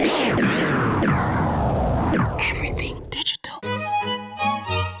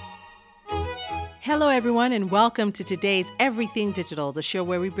everyone, and welcome to today's Everything Digital, the show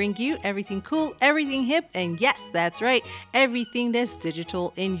where we bring you everything cool, everything hip, and yes, that's right, everything that's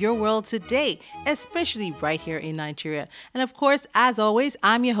digital in your world today, especially right here in Nigeria. And of course, as always,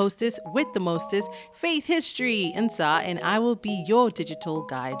 I'm your hostess with the mostest, Faith History Nsa, and I will be your digital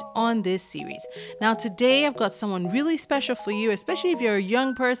guide on this series. Now, today I've got someone really special for you, especially if you're a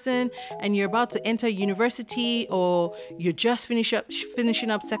young person and you're about to enter university or you're just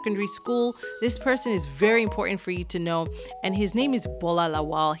finishing up secondary school. This person is very important for you to know, and his name is Bola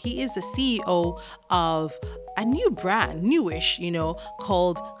Lawal. He is the CEO of a new brand, newish,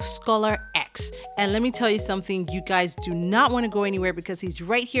 called ScholarX. And let me tell you something, you guys do not want to go anywhere because he's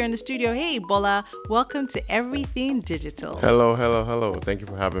right here in the studio. Hey, Bola, welcome to Everything Digital. Hello. Thank you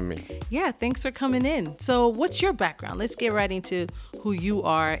for having me. Yeah, thanks for coming in. So what's your background? Let's get right into who you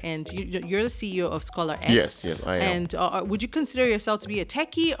are. And you're the CEO of ScholarX. Yes, I am. And would you consider yourself to be a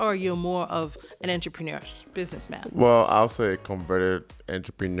techie, or you're more of an entrepreneur, businessman? Well, I'll say converted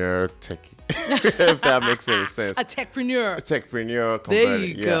entrepreneur techie, if that makes any sense. A techpreneur. Converted. There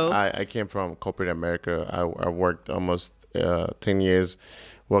you go. I came from corporate America. I worked almost 10 years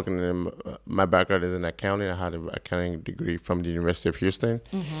working in, my background is in accounting. I had an accounting degree from the University of Houston.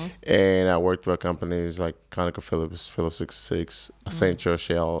 Mm-hmm. And I worked for companies like ConocoPhillips, Phillips 66, Accenture,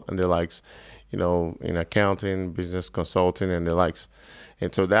 Shell, and the likes, in accounting, business consulting, and the likes.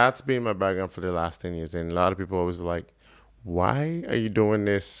 And so that's been my background for the last 10 years. And a lot of people always be like, why are you doing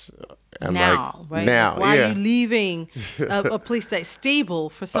this now? Why are you leaving a place that's stable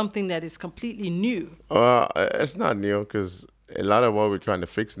for something that is completely new? It's not new, because a lot of what we're trying to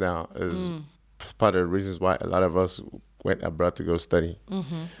fix now is part of the reasons why a lot of us went abroad to go study.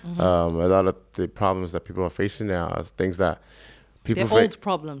 A lot of the problems that people are facing now are things that people They're old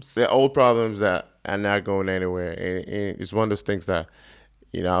problems. They're old problems that are not going anywhere. And it's one of those things that,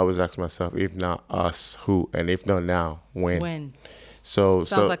 I always ask myself, if not us, who? And if not now, when? When? Sounds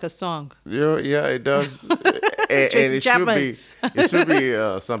like a song. Yeah, it does. and it should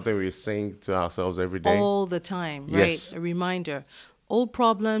be something we sing to ourselves every day. All the time, right? Yes. A reminder. Old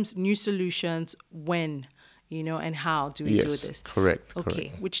problems, new solutions, when? And how do we do this? Correct.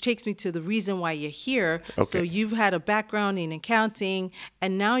 Which takes me to the reason why you're here. Okay. So you've had a background in accounting,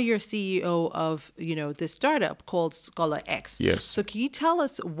 and now you're CEO of, this startup called ScholarX. Yes. So can you tell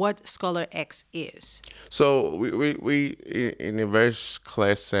us what ScholarX is? So we in a very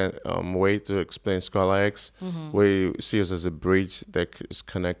clear way to explain ScholarX, we see us as a bridge that is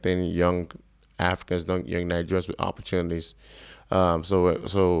connecting young Africans, young Nigerians with opportunities.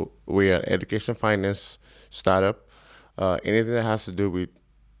 So we are an education finance startup. Anything that has to do with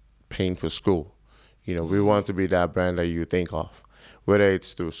paying for school, we want to be that brand that you think of, whether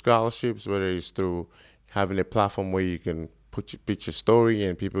it's through scholarships, whether it's through having a platform where you can pitch your story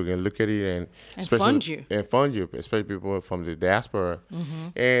and people can look at it and fund you, especially people from the diaspora,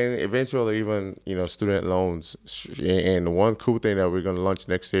 and eventually even student loans. And one cool thing that we're going to launch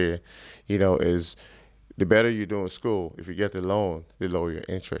next year, is the better you do in school, if you get the loan, the lower your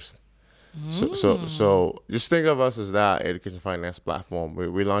interest. So just think of us as that education finance platform.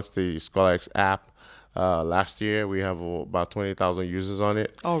 We launched the ScholarX app last year. We have about 20,000 users on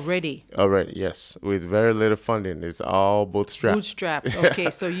it. Already, yes. With very little funding. It's all bootstrapped. Okay,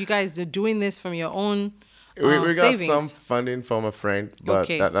 so you guys are doing this from your own we got savings. some funding from a friend, but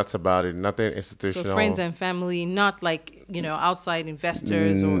that's about it. Nothing institutional. So friends and family, not like, outside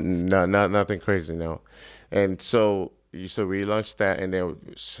investors or... No, nothing crazy, no. And so we launched that, and then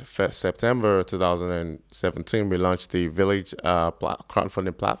September 2017, we launched the Village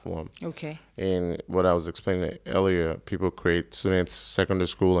crowdfunding platform. Okay. And what I was explaining earlier, students, secondary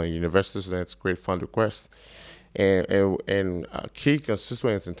school and university students create fund requests. And key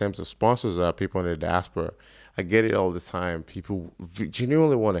constituents in terms of sponsors are people in the diaspora. I get it all the time. People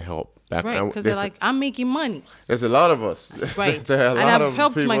genuinely want to help. Right, because they're like, I'm making money. There's a lot of us. Right. And I've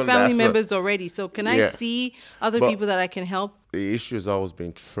helped my family members already. So can I see other people that I can help? The issue has always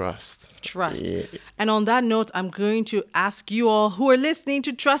been trust. Yeah. And on that note, I'm going to ask you all who are listening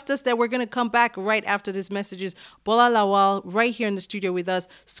to trust us that we're going to come back right after this messages. Bola Lawal right here in the studio with us.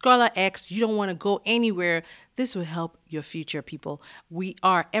 ScholarX, you don't want to go anywhere. This will help your future, people. We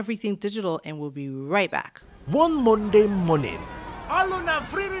are Everything Digital, and we'll be right back. One Monday morning, all on a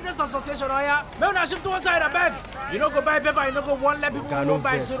free readers association, now shift to one side, I beg. You don't go buy paper, you don't go one let people go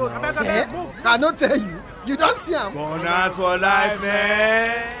buy zero. I move. I don't tell you. You don't see him. Bonus for life,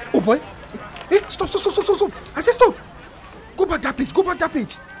 man. Oh boy. Hey, stop. I said stop. Go back that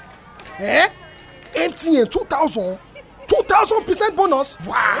page. MTN 2,000% bonus.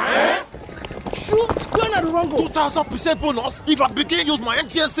 Wow. Shoo, you're not wrong. 2,000% bonus if I begin use my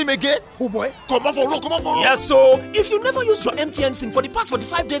MTN SIM again. Oh boy, come on for road, come on for road. Yes, so if you never use your MTN SIM for the past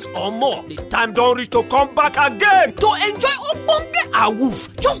 45 days or more, the time don't reach to come back again to enjoy Obonge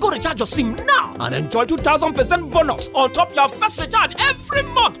Awoof. Just go recharge your SIM now and enjoy 2,000% bonus on top your first recharge every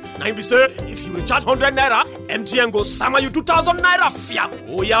month. Now you be say, if you recharge 100 naira, MTN go sama you 2,000 naira fiat.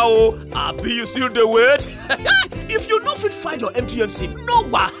 Oh yeah, oh, abi you still the wait? If you no fit find your MTN SIM, no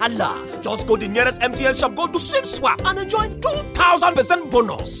wahala. Just go the nearest MTN shop, go to SIM swap and enjoy 2,000%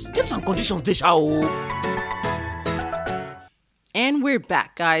 bonus. Terms and conditions dey sha o. And we're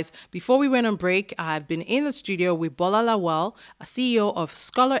back, guys. Before we went on break, I've been in the studio with Bola Lawal, a CEO of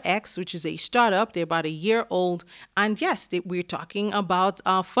ScholarX, which is a startup. They're about a year old. And yes, we're talking about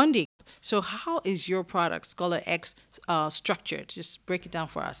funding. So how is your product, ScholarX, structured? Just break it down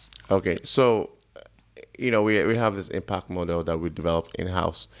for us. Okay, so we have this impact model that we developed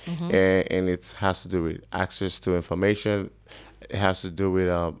in-house, and it has to do with access to information. It has to do with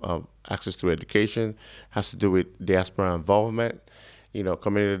access to education, has to do with diaspora involvement,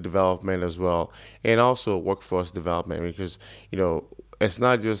 community development as well, and also workforce development, because, it's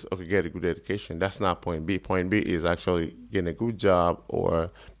not just, get a good education. That's not point B. Point B is actually getting a good job or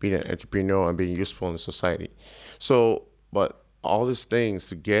being an entrepreneur and being useful in society. So, but all these things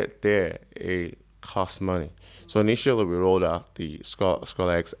to get there, it costs money. So initially we rolled out the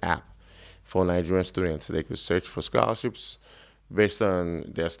ScholarX app for Nigerian students. They could search for scholarships based on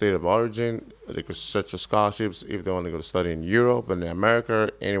their state of origin. They could search for scholarships if they want to go to study in Europe and in America,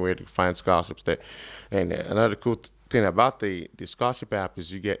 anywhere to find scholarships there. And another cool thing about the scholarship app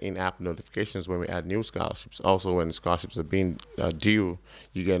is you get in-app notifications when we add new scholarships. Also, when the scholarships are being due,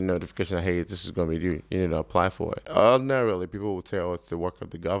 you get a notification that, hey, this is going to be due. You need to apply for it. Ordinarily, people will tell it's the work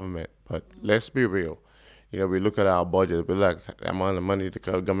of the government, but let's be real. We look at our budget, we look at the amount of money the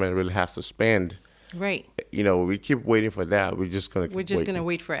government really has to spend. Right. We keep waiting for that. We're just going to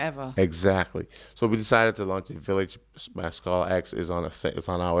wait forever. Exactly. So we decided to launch the Village by ScholarX. It's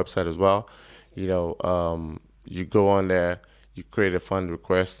on our website as well. You go on there, you create a fund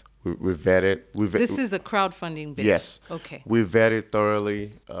request. We vet it. This is the crowdfunding bit. Yes. Okay. We vet it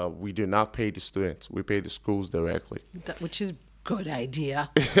thoroughly. We do not pay the students. We pay the schools directly. Which is good idea.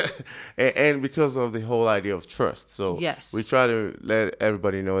 and because of the whole idea of trust. So yes, we try to let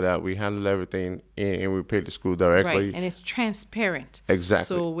everybody know that we handle everything and we pay the school directly. Right, and it's transparent. Exactly.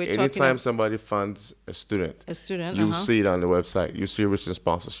 So we're anytime somebody funds a student, you see it on the website. You see written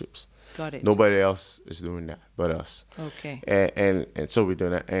sponsorships. Got it. Nobody else is doing that but us. Okay. And so we're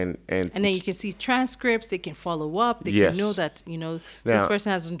doing that. And then you can see transcripts. They can follow up. They can know that, this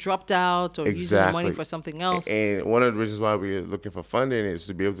person hasn't dropped out or using the money for something else. And one of the reasons why we're looking for funding is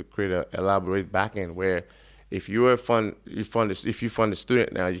to be able to create an elaborate backend where if you fund the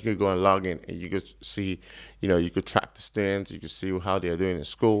student now, you can go and log in and you could see, you could track the students, you could see how they're doing in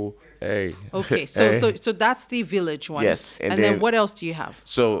school. Hey. Okay, so that's the Village one. Yes, and then what else do you have?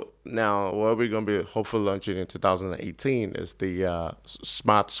 So now what we're gonna be hopefully launching in 2018 is the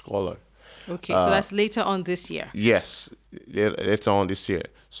Smart Scholar. Okay, so that's later on this year. Yes, it's on this year.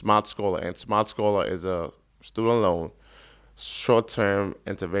 Smart Scholar, and Smart Scholar is a student loan, short-term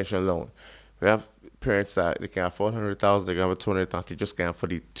intervention loan. We have parents that they can afford 100,000, they can have 200,000, they just can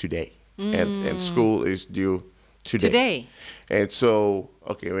afford it today, and school is due today. And so,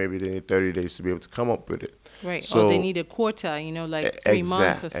 maybe they need 30 days to be able to come up with it. Right. So, or they need a quarter, like 3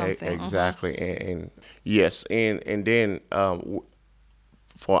 months or something. Exactly. And yes, and then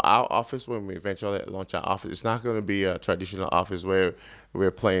for our office, when we eventually launch our office, it's not going to be a traditional office where we're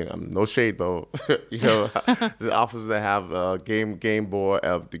playing. No shade, but the offices that have game board,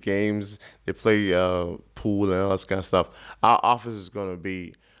 the games, they play pool and all that kind of stuff. Our office is going to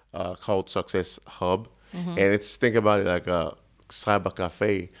be called Success Hub, and think about it like a cyber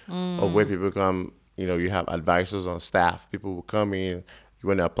cafe of where people come. You have advisors on staff. People will come in. You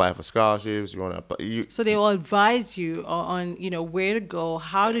want to apply for scholarships. You want to apply. So they will advise you on, where to go,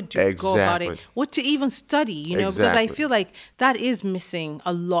 how to go about it, what to even study, because I feel like that is missing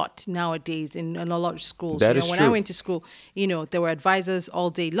a lot nowadays in a lot of schools. That is when true. I went to school, there were advisors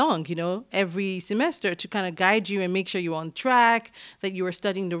all day long, every semester to kind of guide you and make sure you're on track, that you were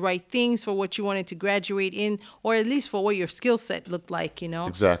studying the right things for what you wanted to graduate in, or at least for what your skill set looked like,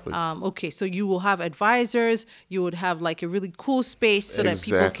 Exactly. Okay, so you will have advisors, you would have like a really cool space so that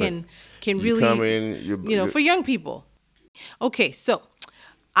people can really, come in, for young people. Okay, so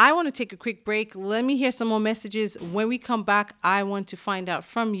I want to take a quick break. Let me hear some more messages. When we come back, I want to find out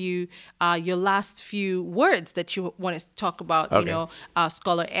from you your last few words that you want to talk about, Okay.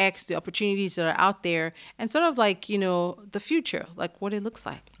 ScholarX, the opportunities that are out there, and sort of like, the future, like what it looks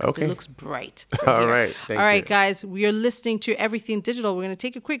like. 'Cause Okay. It looks bright. All here. right. Thank All right, you. guys, we are listening to Everything Digital. We're going to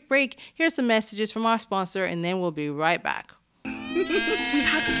take a quick break. Here's some messages from our sponsor, and then we'll be right back. We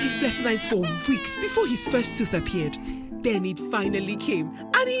had sleepless nights for weeks before his first tooth appeared. Then it finally came,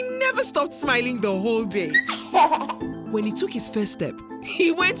 and he never stopped smiling the whole day. When he took his first step,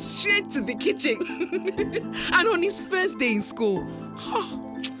 he went straight to the kitchen. And on his first day in school,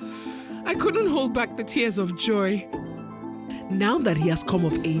 I couldn't hold back the tears of joy. Now that he has come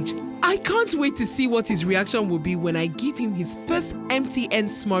of age, I can't wait to see what his reaction will be when I give him his first MTN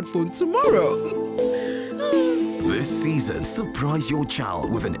smartphone tomorrow. This season, surprise your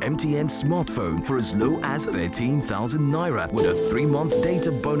child with an MTN smartphone for as low as 13,000 naira with a 3-month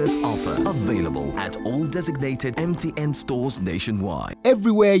data bonus offer available at all designated MTN stores nationwide.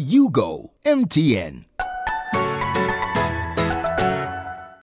 Everywhere you go, MTN.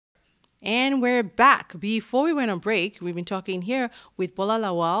 And we're back. Before we went on break, we've been talking here with Bola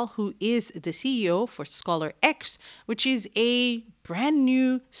Lawal, who is the CEO for ScholarX, which is a brand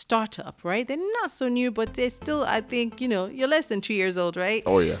new startup, right? They're not so new, but they're still, I think, you're less than 2 years old, right?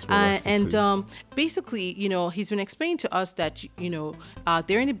 Oh, yes, we're less than 2 years. Basically, he's been explaining to us that,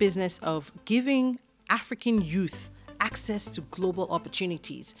 they're in the business of giving African youth access to global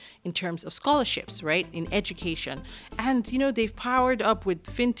opportunities in terms of scholarships, right, in education. And, they've powered up with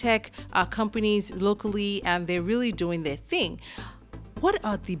fintech companies locally, and they're really doing their thing. What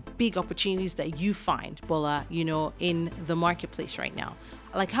are the big opportunities that you find, Bola, in the marketplace right now?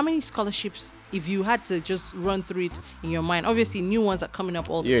 Like, how many scholarships, if you had to just run through it in your mind? Obviously, new ones are coming up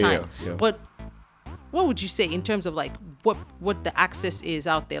all the time. Yeah. But what would you say in terms of like what the access is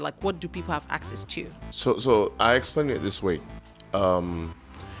out there? Like, what do people have access to? So I explain it this way. In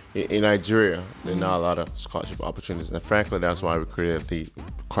Nigeria, there are not a lot of scholarship opportunities, and frankly, that's why we created the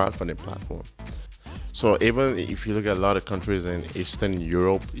crowdfunding platform. So even if you look at a lot of countries in Eastern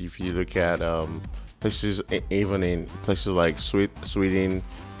Europe, if you look at places, even in places like Sweden,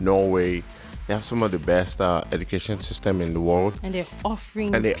 Norway, they have some of the best education system in the world. And they're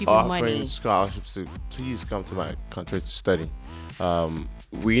offering And they're people offering money. scholarships to please come to my country to study.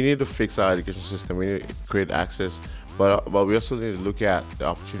 We need to fix our education system. We need to create access, but we also need to look at the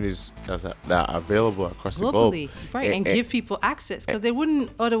opportunities that are available across the globe. Globally, right, and give people access because they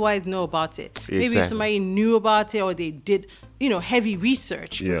wouldn't otherwise know about it. Maybe if Exactly. somebody knew about it or they did, heavy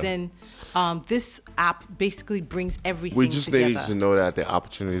research. Yeah. But then this app basically brings everything We just together. need to know that the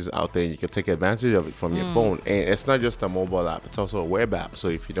opportunities out there, and you can take advantage of it from your phone. And it's not just a mobile app; it's also a web app. So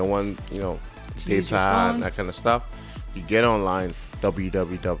if you don't want, use your data phone. and that kind of stuff, you get online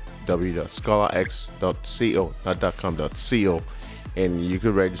www.scholarx.co, not .com.co, and you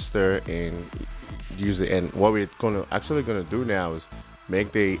can register and use it. And what we're actually gonna do now is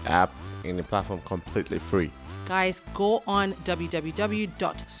make the app and the platform completely free. Guys, go on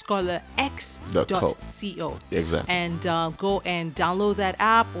www.scholarx.co Exactly. and go and download that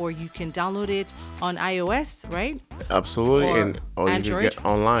app, or you can download it on iOS, right? Absolutely, Or or you Android? can get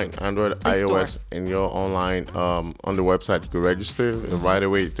online, Android, Play Store. iOS, and you're online on the website. You can register and right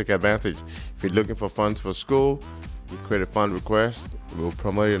away take advantage. If you're looking for funds for school, you create a fund request. We'll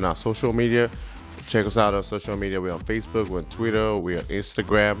promote it on our social media. Check us out on social media. We're on Facebook, we're on Twitter, we're on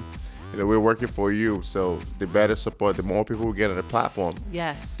Instagram. We're working for you. So the better support, the more people we get on the platform,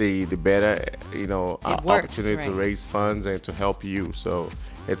 Yes. the better our works, opportunity to right. raise funds and to help you. So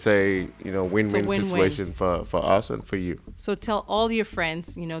it's a win-win win-win. situation for us and for you. So tell all your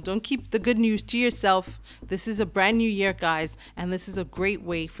friends, don't keep the good news to yourself. This is a brand new year, guys, and this is a great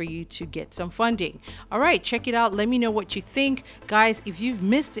way for you to get some funding. All right, check it out. Let me know what you think. Guys, if you've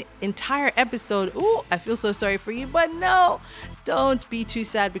missed the entire episode, I feel so sorry for you, but no, don't be too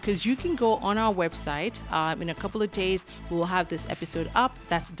sad because you can go on our website. In a couple of days, we will have this episode up.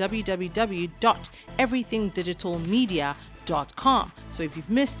 That's www.everythingdigitalmedia.com. So if you've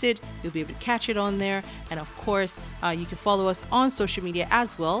missed it, you'll be able to catch it on there. And of course, you can follow us on social media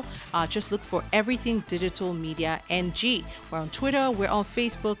as well. Just look for Everything Digital Media NG. We're on Twitter, we're on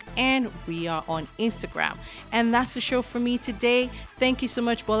Facebook, and we are on Instagram. And that's the show for me today. Thank you so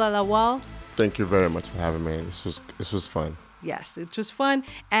much, Bola Lawal. Thank you very much for having me. This was fun. Yes, it was fun.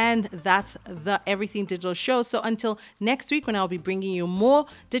 And that's the Everything Digital show. So until next week, when I'll be bringing you more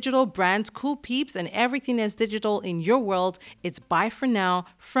digital brands, cool peeps, and everything that's digital in your world, it's bye for now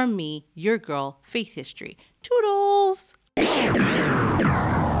from me, your girl, Faith History. Toodles!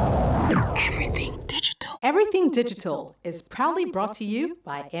 Everything digital. Digital. Everything Digital is proudly brought to you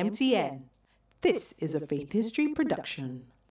by MTN. This is a Faith History production.